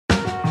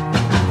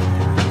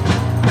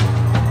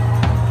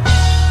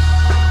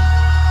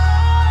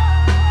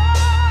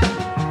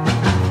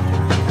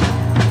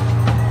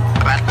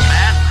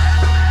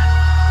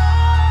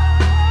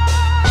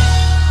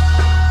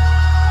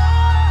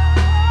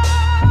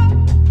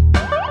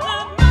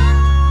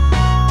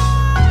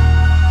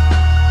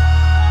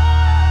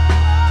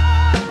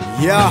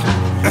Yeah.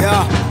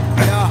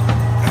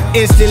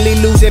 Instantly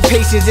losing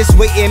patience, it's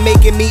waiting,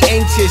 making me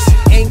anxious.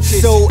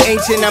 So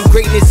ancient, I'm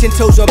greatness, 10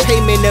 toes on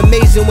payment.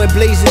 Amazing when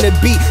blazing the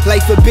beat,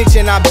 life a bitch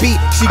and I beat.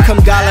 She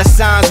come dollar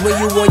signs when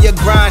you on your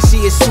grind, she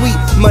is sweet.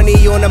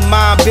 Money on the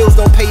mind, bills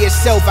don't pay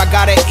itself, I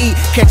gotta eat.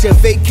 Catch a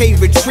vacay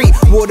retreat,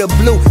 water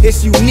blue,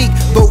 it's unique.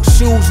 Boat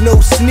shoes, no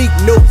sneak,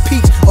 no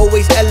peaks,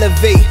 always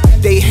elevate.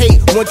 They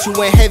hate, want you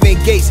in heaven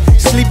gates.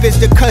 Sleep is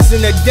the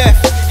cousin of death,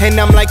 and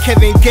I'm like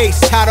Kevin Gates.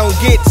 I don't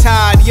get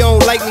tired, you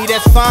don't like me,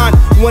 that's fine.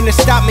 Wanna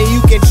stop me,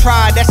 you can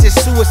try, that's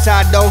just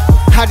suicide though.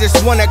 I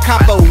just wanna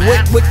cop a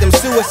whip with them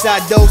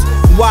suicide dose.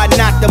 Why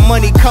not? The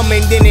money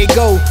coming, then they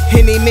go.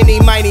 Henny, mini,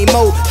 mighty,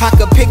 mo. I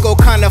could pick all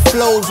kind of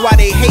flows. Why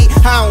they hate,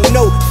 I don't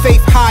know.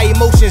 Faith high,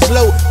 emotions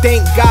low.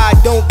 Thank God,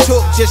 don't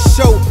talk, just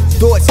show.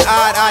 Thoughts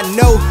odd, I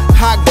know.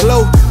 Hot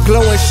glow,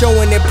 glowing,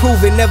 showing,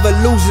 improving, never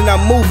losing,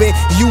 I'm moving.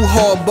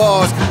 U-Haul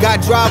bars, got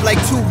drive like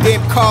 2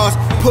 damn cars.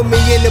 Put me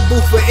in the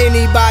booth for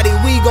anybody,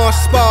 we gon'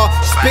 spar.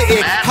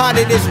 Spittin' hot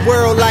in this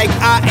world like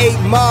I ate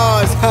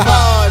Mars.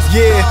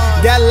 Yeah,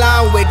 that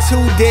line went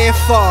too damn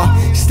far.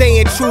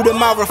 Staying true to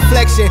my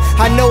reflection.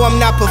 I know I'm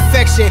not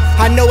perfection,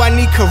 I know I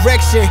need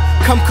correction.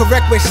 Come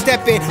correct when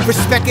stepping,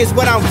 respect is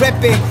what I'm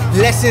reppin'.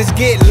 Lessons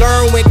get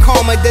learned when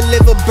karma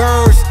deliver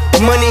burns.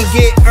 Money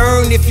get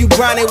earned if you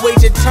grind and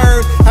wait your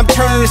turn. I'm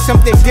turning to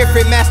something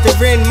different,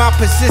 mastering my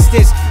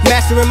persistence,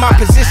 mastering my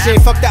position.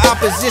 Fuck the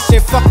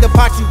opposition, fuck the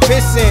pot you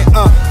pissin'.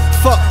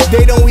 Fuck,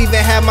 they don't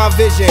even have my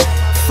vision.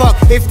 Fuck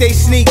if they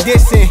sneak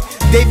dissing,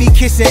 they be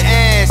kissing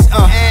ass.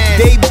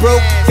 They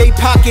broke, they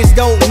pockets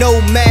don't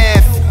know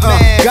math.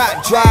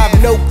 Got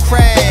drive, no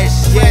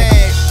crash.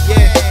 Yeah.